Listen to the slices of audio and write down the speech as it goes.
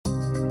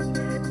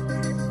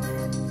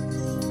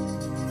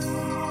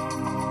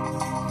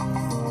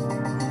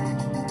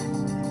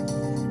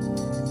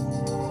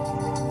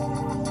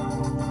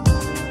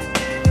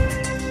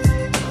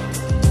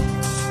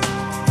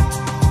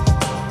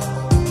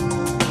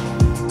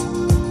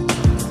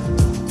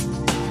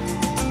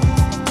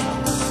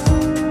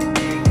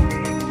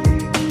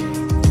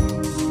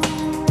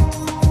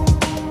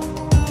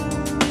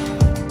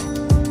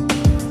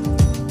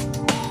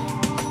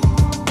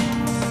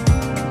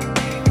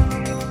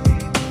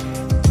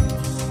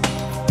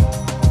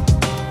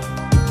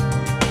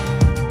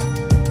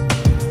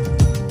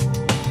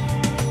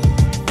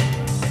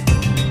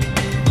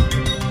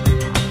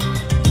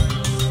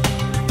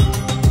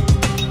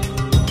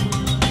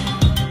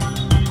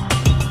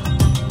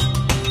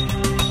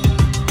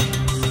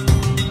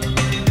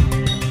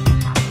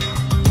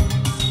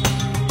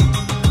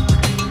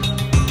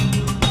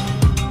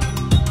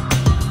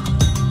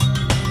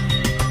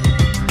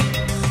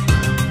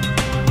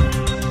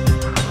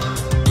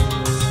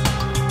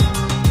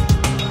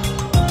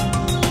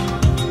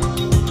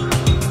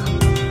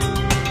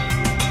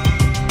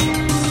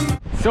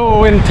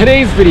So in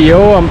today's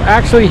video, I'm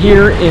actually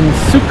here in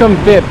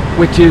Sukhumvit,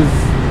 which is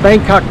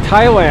Bangkok,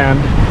 Thailand,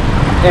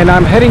 and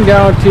I'm heading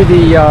down to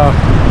the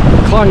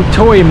Khlong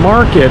Toei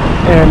market.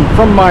 And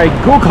from my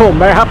Google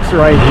Maps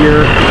right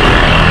here,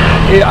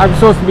 I'm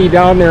supposed to be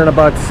down there in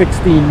about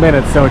 16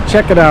 minutes. So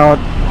check it out.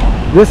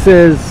 This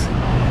is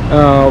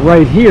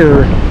right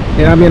here,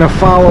 and I'm going to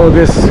follow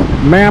this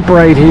map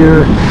right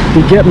here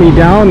to get me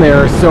down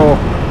there. So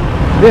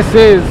this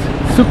is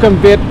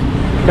Sukhumvit,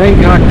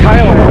 Bangkok,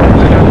 Thailand,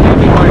 and I'm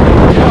taking my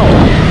hotel.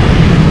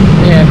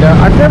 And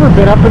I've never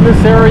been up in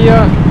this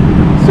area,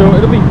 so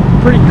it'll be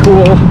pretty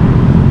cool.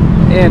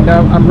 And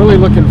I'm really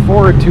looking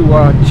forward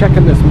to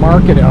checking this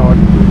market out.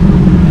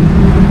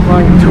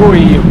 Khlong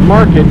Toei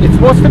market. It's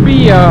supposed to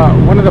be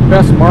one of the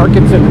best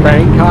markets in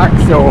Bangkok,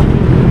 so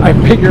I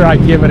figure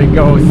I'd give it a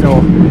go.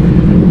 So,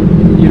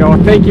 you know,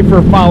 thank you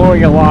for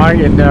following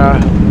along, and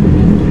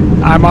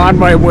I'm on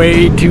my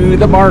way to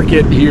the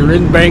market here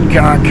in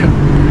Bangkok.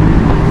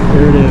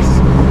 There it is.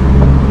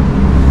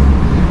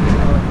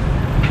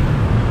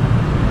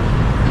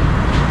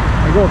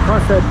 I go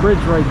across that bridge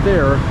right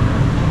there.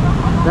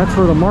 That's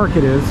where the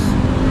market is.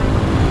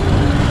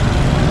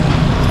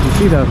 You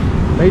see the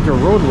major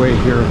roadway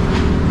here.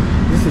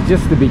 This is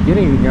just the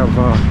beginning of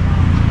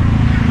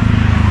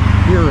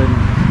here in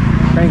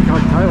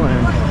Bangkok,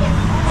 Thailand.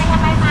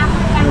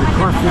 And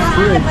across this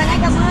bridge.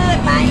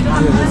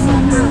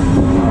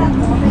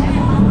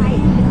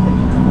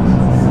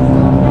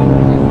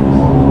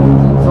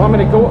 So I'm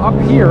going to go up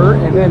here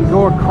and then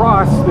go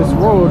across this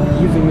road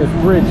using this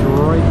bridge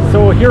right.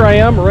 So here I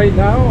am right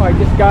now. I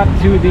just got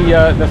to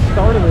the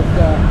start of this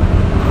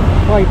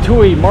Khlong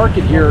Toei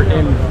market here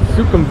in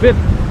Sukhumvit,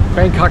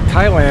 Bangkok,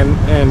 Thailand,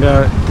 and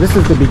this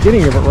is the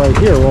beginning of it right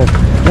here. Well,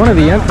 one of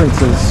the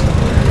entrances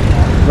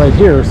right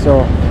here.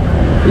 So,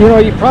 you know,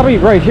 you probably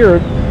right here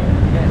it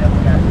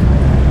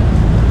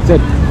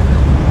said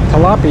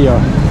tilapia,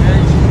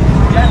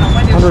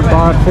 100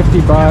 baht, 50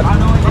 baht.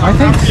 I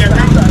think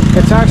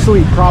it's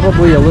actually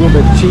probably a little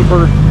bit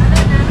cheaper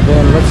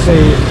than, let's say,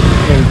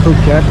 in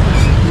Phuket.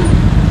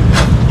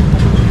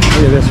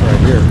 Look at this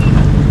right here.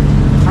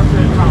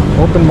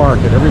 Open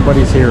market,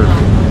 everybody's here.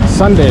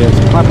 Sunday is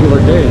a popular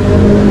day.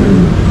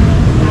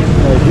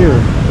 Right here.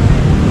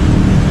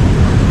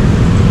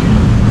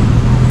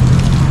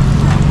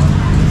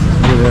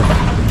 Look at this.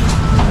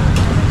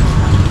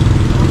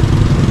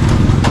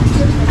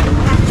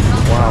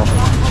 Wow.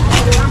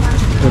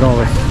 Look at all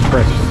this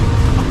fresh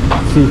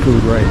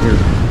seafood right here.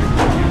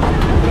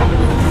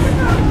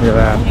 Look at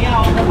that.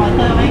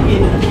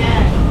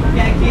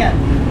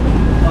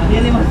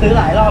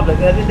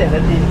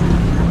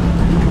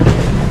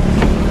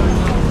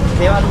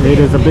 It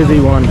is a busy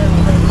one.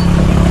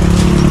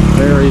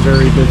 Very,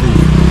 very busy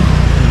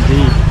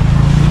indeed.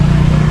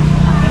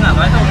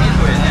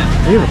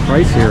 Look at the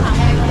price here.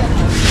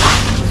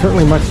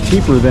 Certainly much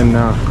cheaper than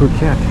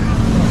Phuket.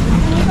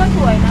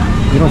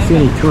 You don't see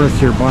any tourists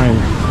here buying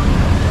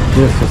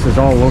this. This is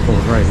all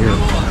locals right here.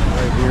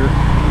 Right here.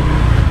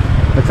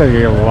 Looks like you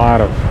get a lot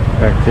of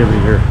activity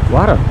here. A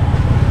lot of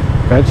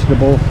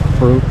vegetable,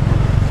 fruit.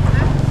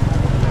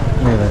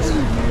 Look at this.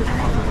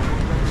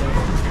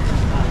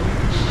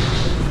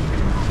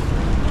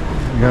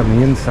 You got on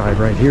the inside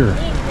right here.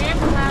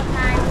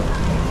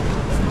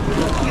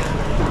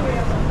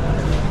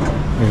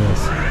 Look at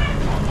this.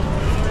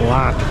 A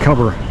lot to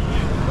cover.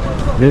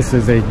 This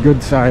is a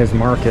good sized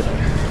market.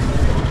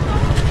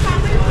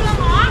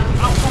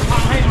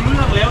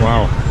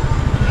 Wow.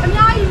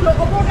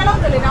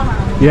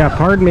 Yeah,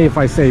 pardon me if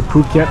I say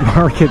Phuket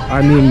market.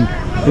 I mean,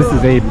 this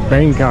is a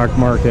Bangkok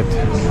market.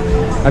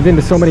 I've been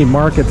to so many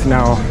markets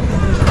now.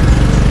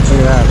 Look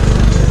at that.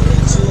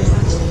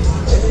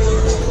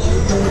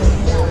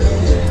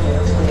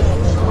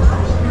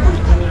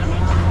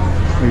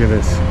 Look at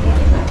this.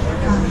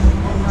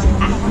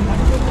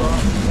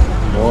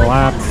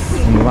 Lots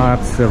and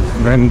lots of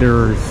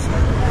vendors.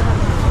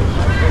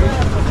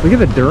 Look at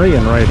the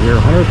durian right here.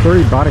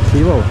 130 baht a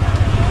kilo.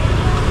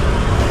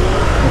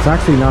 It's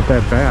actually not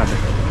that bad.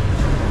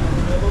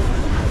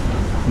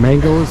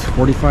 Mangoes,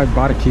 45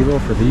 baht a kilo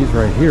for these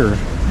right here.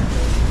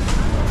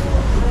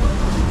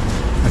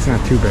 That's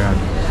not too bad.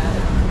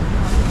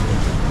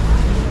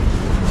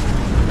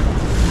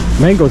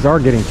 Mangoes are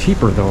getting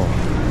cheaper though.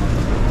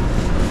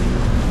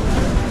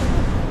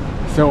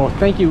 So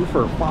thank you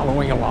for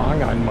following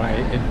along on my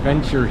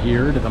adventure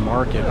here to the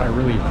market. I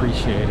really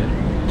appreciate it.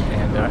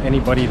 And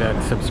anybody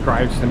that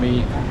subscribes to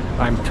me,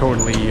 I'm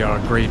totally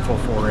grateful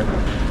for it.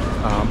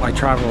 I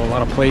travel a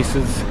lot of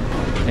places,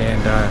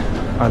 and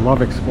I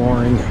love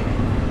exploring.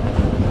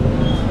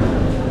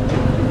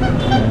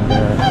 And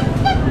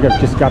I think I've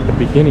just got the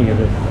beginning of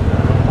it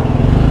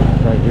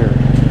right here.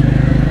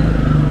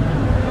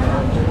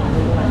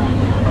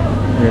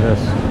 Look at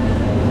this.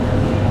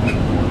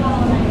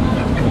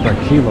 By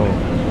kilo.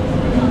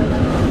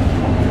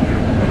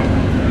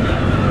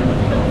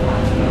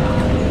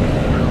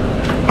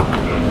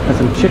 Got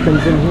some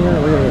chickens in here.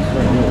 Look at this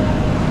right here.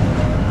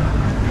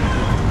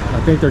 I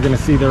think they're going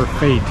to see their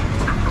fate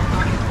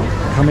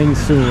coming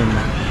soon.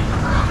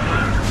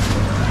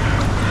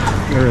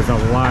 There is a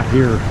lot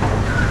here.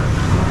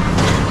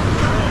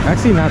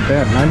 Actually not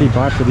bad, 90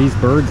 baht for these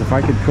birds if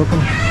I could cook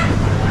them.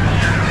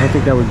 I don't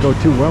think that would go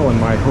too well in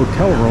my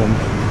hotel room.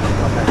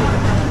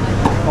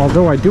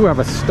 Although I do have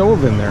a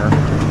stove in there.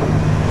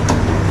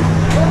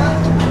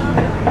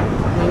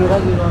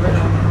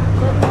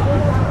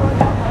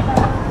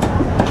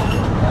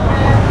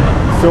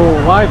 So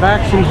live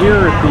action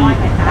here at the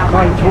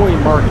Khlong Toei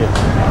market.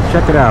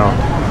 Check it out.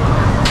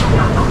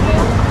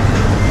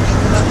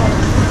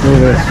 Look at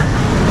this.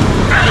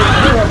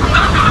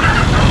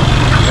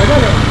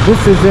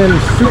 This is in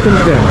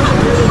Sukhumvit.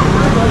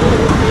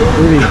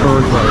 Look at these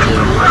birds right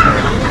here.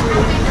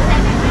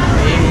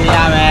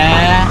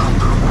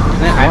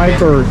 Live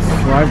birds,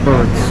 live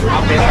birds.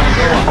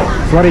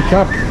 Sweaty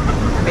cup.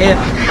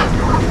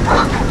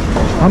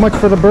 How much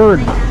for the bird?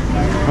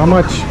 How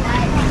much?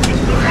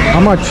 How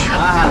much?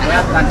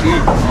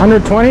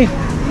 120?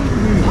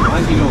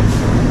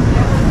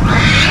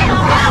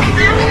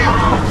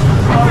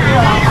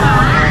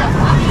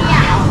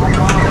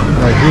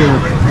 Right here.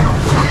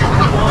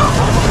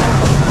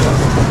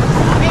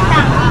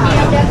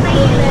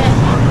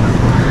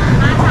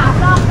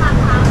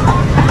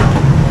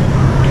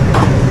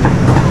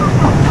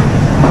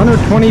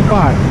 $120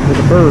 for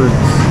the birds.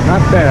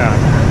 Not bad.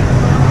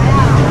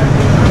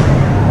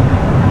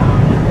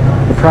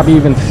 They'll probably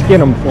even skin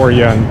them for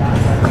you and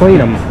clean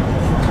them.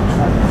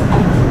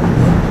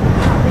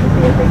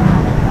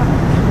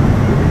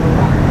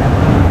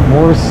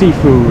 More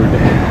seafood.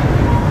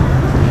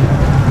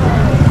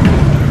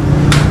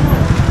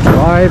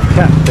 Live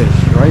catfish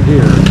right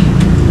here.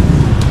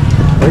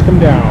 Break them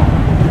down.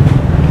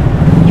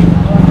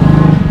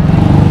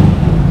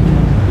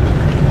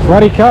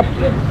 Sweaty cup.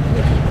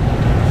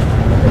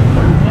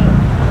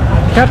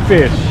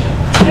 Catfish.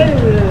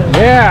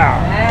 Yeah.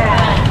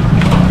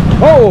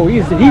 Oh,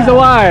 he's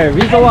alive.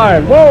 He's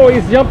alive. Whoa,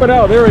 he's jumping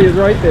out. There he is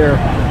right there. Look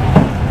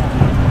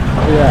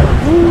at that.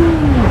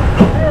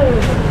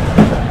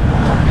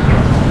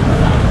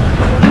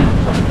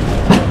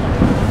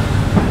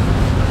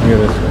 Look at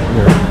this right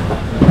here.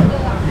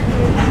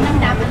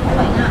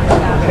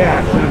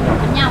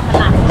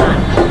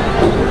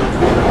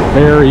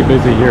 Very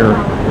busy here.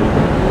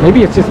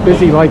 Maybe it's just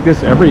busy like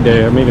this every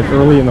day. I mean, it's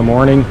early in the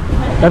morning.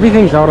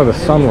 Everything's out of the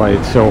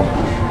sunlight, so.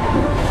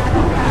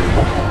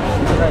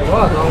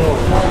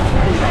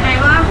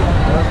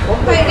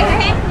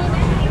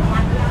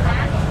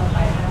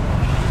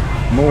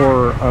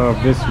 More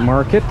of this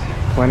market,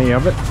 plenty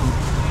of it.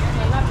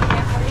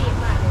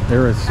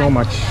 There is so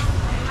much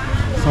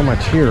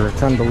here,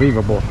 it's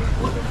unbelievable.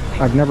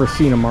 I've never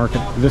seen a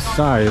market this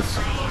size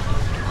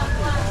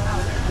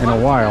in a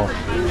while,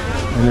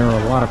 and there are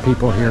a lot of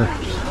people here,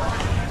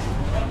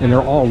 and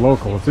they're all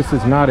locals. This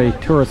is not a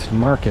tourist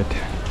market.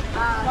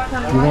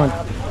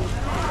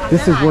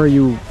 This is where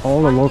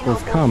all the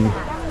locals come,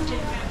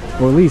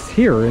 or at least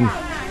here in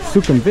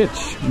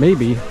Sukhumvit,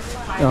 maybe,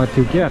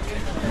 to get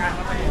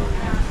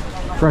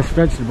fresh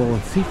vegetable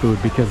and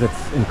seafood, because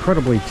it's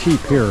incredibly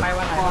cheap here.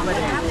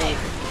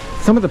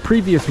 Some of the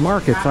previous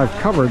markets I've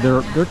covered,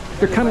 they're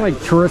kind of like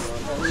tourist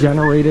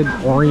generated,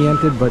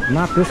 oriented, but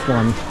not this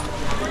one.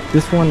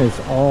 This one is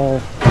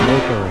all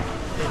local.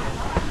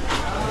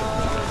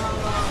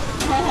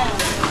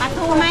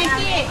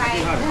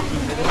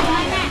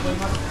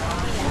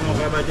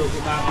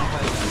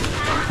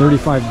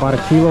 $35 baht a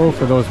kilo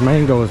for those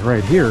mangoes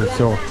right here,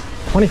 so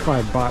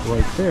 25 baht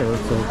right there,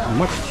 so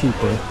much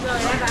cheaper.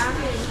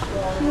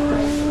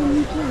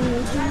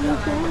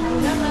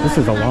 This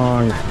is a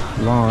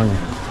long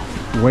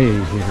way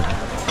here.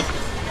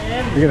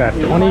 Look at that,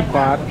 20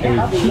 baht a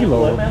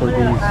kilo for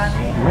these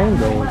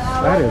mangoes.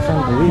 That is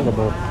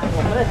unbelievable.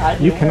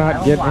 You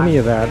cannot get any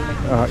of that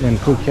in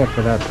Phuket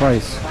for that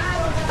price.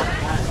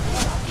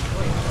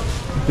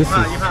 This is,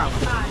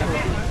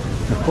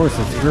 of course,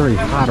 it's very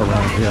hot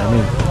around here. I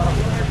mean,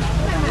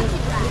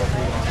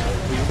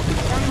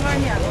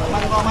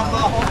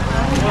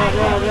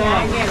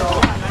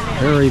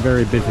 very,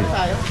 very busy.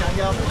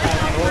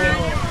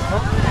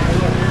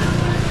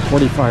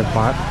 45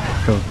 baht,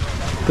 so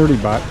 30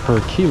 baht per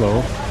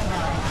kilo.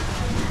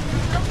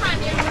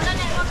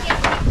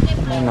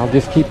 And I'll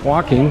just keep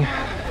walking.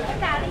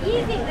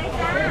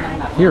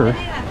 Here, look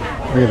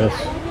at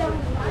this.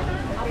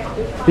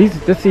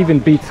 This even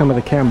beats some of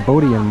the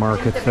Cambodian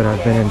markets that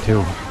I've been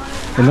into,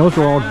 and those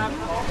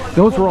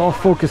were all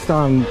focused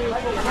on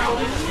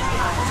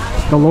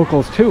the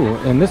locals too.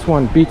 And this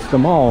one beats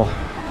them all.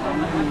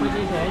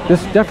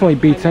 This definitely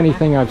beats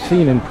anything I've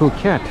seen in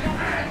Phuket.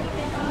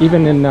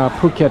 Even in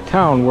Phuket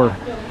town, where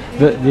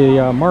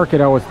the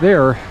market I was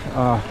there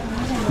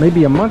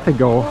maybe a month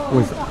ago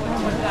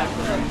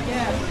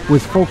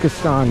was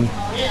focused on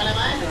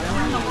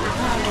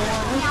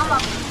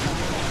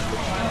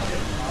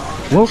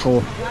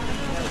local,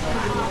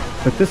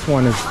 but this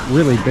one is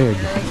really big.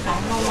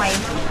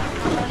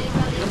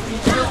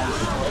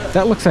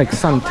 That looks like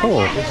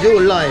Santo.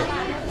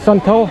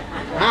 Santo?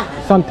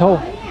 Santo?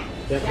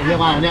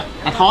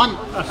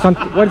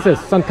 What is this?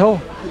 Santo?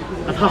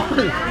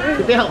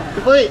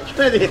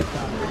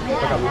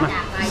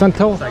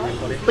 Santo?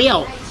 เปรี้ยว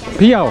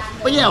Pio.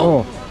 เปรี้ยว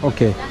Oh,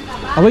 okay.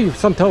 I'll leave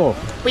Santo.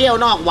 เปรี้ยว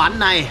นอกหวาน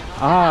ใน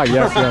Ah,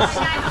 yes, yes.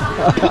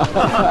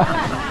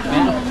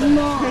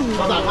 เข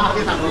าสั่งมาก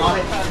ที่สั่งร้อย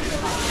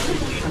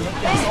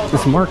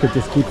This market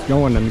just keeps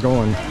going and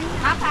going.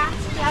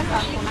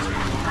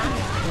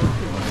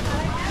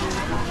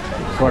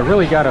 So I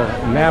really got to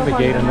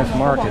navigate in this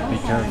market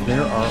because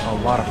there are a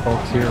lot of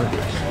folks here.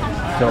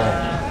 So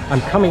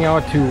I'm coming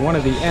out to one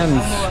of the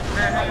ends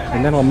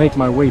and then I'll make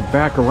my way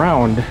back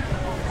around.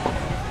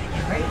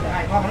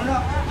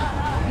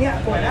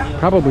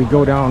 Probably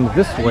go down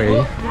this way.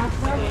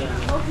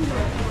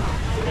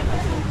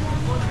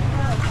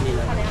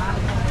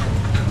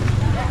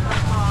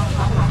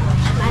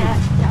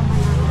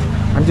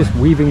 I'm just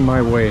weaving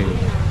my way.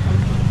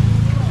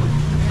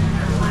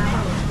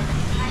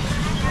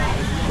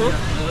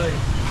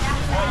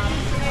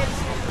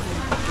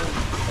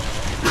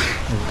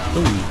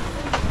 Ooh.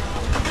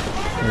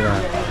 Look at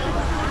that.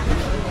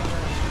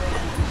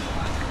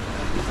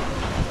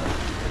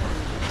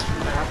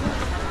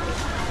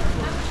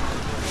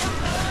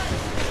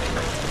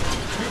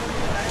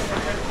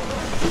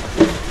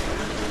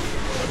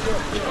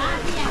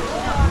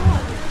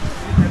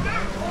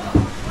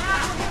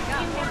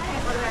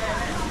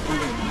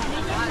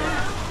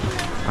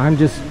 I'm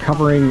just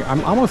covering,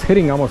 I'm almost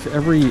hitting almost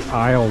every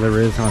aisle there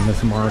is on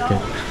this market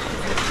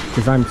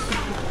because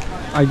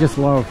I just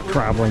love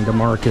traveling to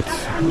markets.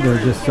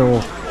 They're just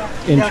so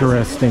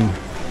interesting.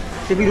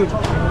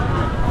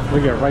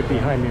 Look at right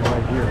behind me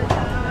right here.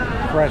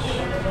 Fresh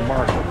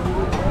market.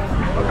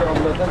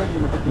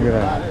 Look at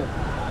that.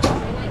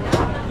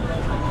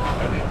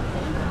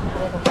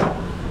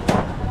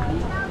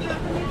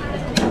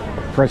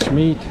 Fresh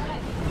meat,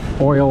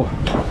 oil.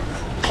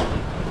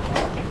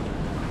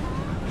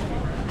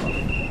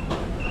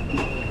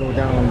 Go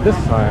down this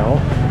aisle.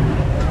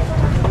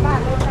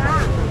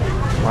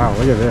 Wow,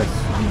 look at this.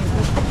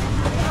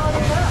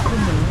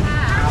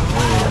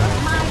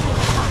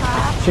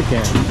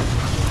 Chicken.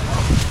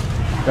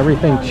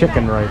 Everything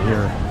chicken right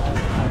here.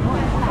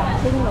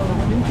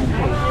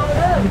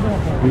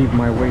 Weave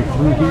my way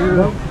through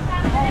here.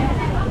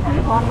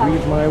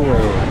 Weave my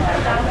way.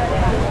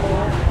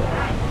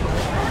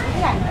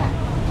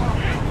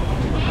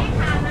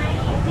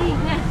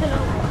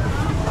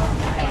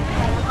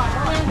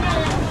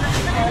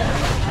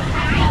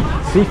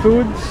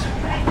 Seafoods,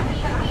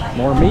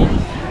 more meat,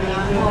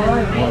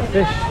 more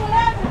fish,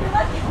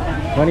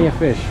 plenty of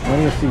fish,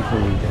 plenty of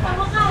seafood.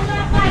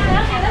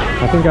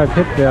 I think I've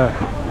hit the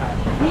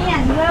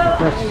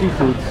fresh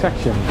seafood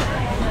section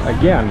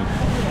again.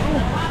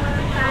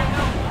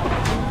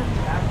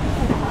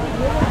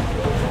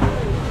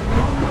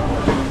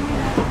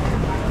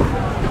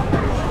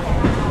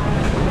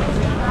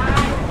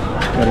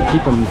 Gotta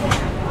keep them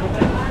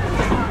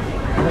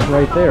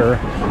right there.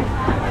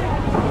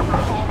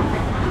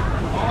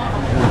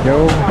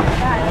 Go.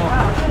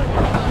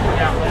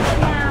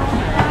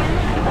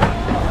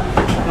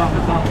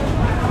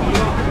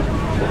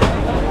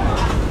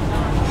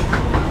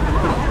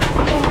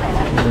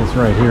 This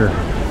right here,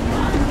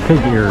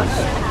 pig ears.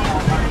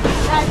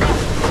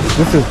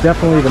 This is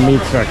definitely the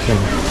meat section.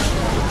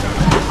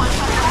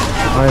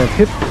 I have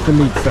hit the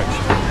meat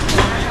section.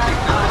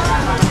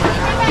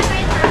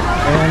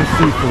 And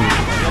seafood.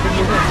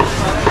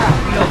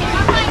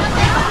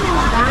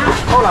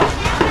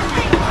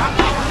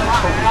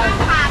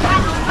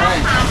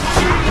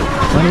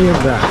 Plenty of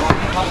that.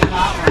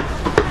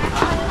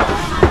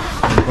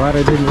 I'm glad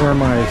I didn't wear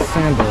my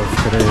sandals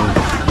today.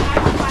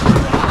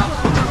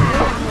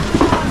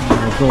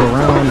 I'll go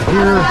around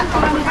here.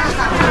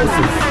 This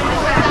is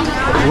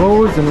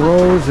rows and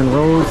rows and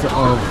rows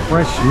of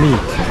fresh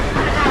meat.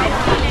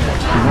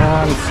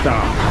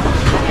 Non-stop.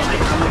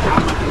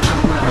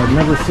 I've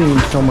never seen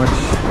so much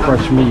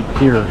fresh meat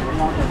here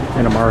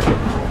in a market.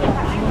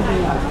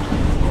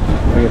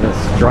 Look at this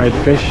dried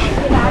fish.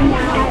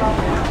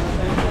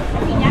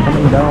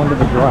 Coming down to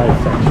the dry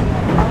section.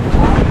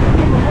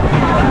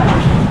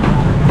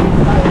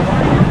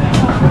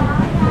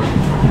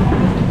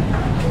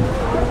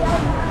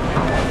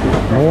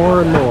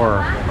 More and more.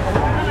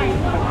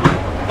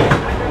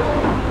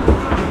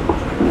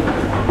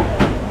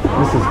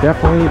 This is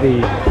definitely the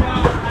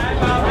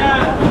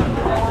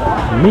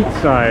meat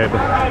side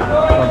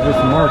of this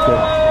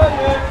market.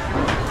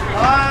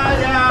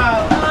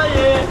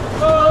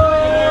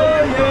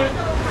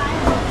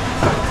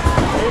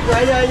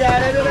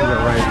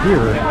 Right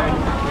here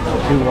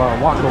to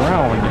walk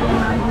around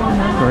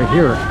right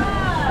here.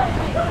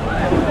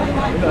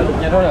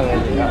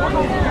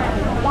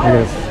 It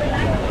is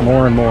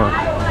more and more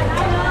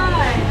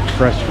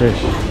fresh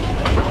fish.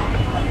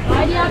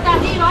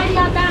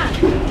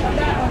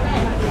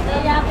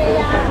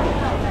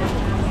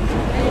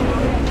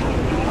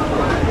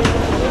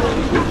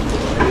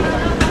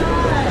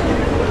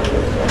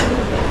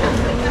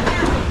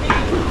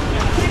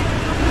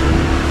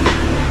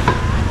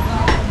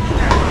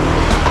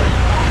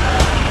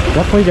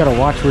 Definitely got to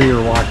watch where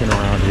you're walking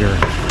around here.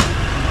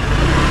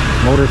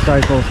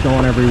 Motorcycles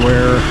going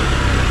everywhere.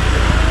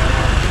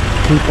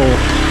 People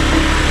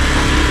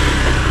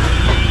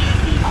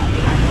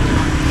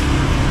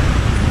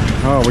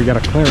Oh, we got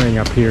a clearing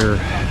up here.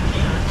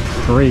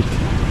 Great.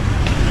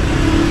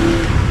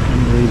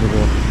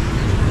 Unbelievable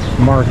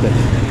market.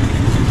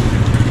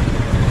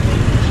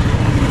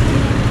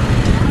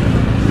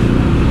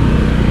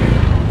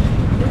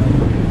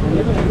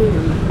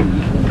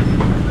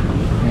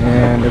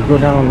 And we'll go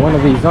down one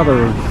of these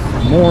others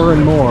more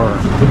and more.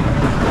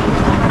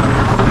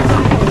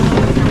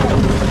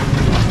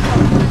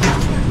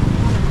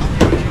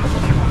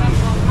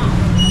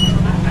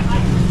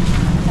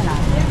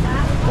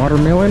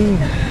 Watermelon,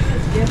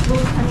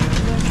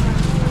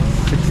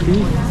 60,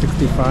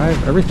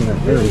 65. Everything is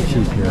very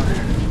cheap here.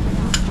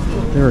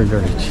 Very,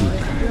 very cheap.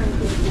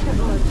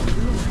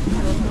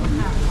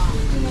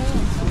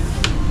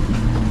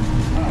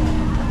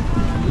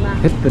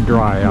 Hit the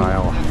dry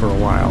aisle for a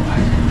while.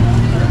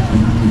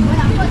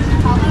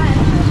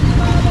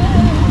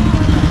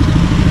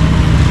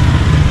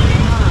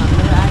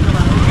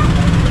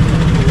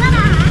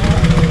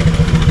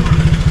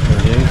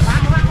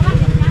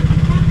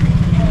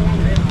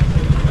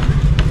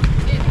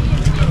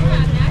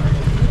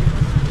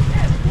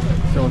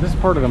 This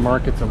part of the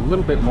market's a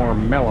little bit more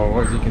mellow,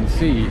 as you can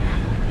see,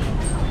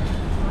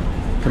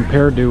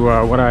 compared to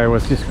what I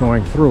was just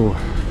going through.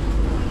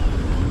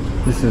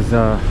 This is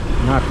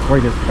not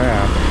quite as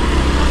bad.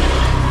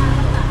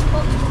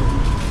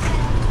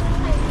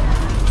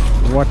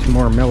 Much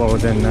more mellow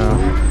than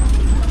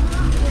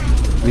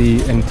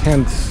the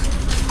intense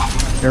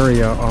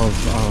area of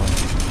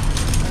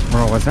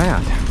where I was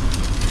at.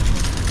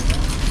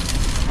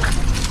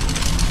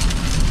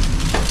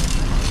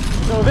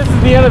 So this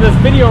is the end of this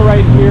video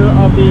right here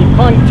of the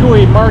Khlong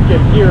Toei market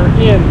here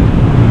in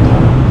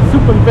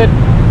Sukhumvit,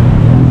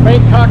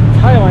 Bangkok,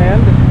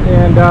 Thailand.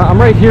 And I'm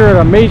right here at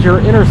a major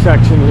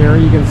intersection here,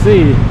 you can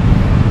see.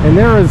 And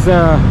there is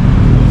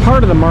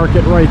part of the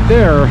market right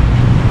there.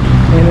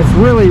 And it's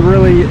really,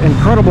 really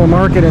incredible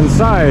market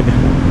inside.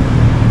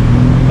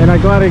 And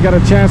I'm glad I got a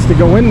chance to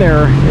go in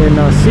there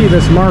and see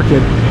this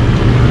market.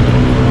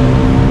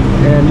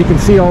 And you can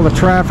see all the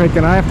traffic,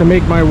 and I have to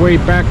make my way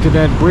back to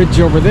that bridge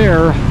over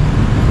there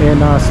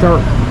and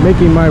start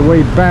making my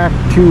way back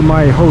to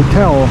my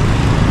hotel.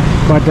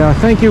 But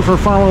thank you for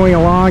following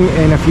along,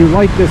 and if you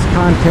like this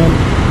content,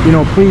 you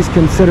know, please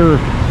consider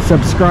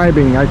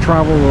subscribing. I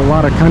travel to a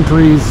lot of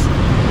countries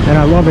and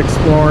I love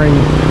exploring,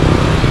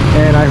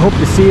 and I hope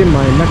to see you in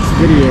my next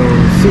video.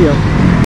 See ya.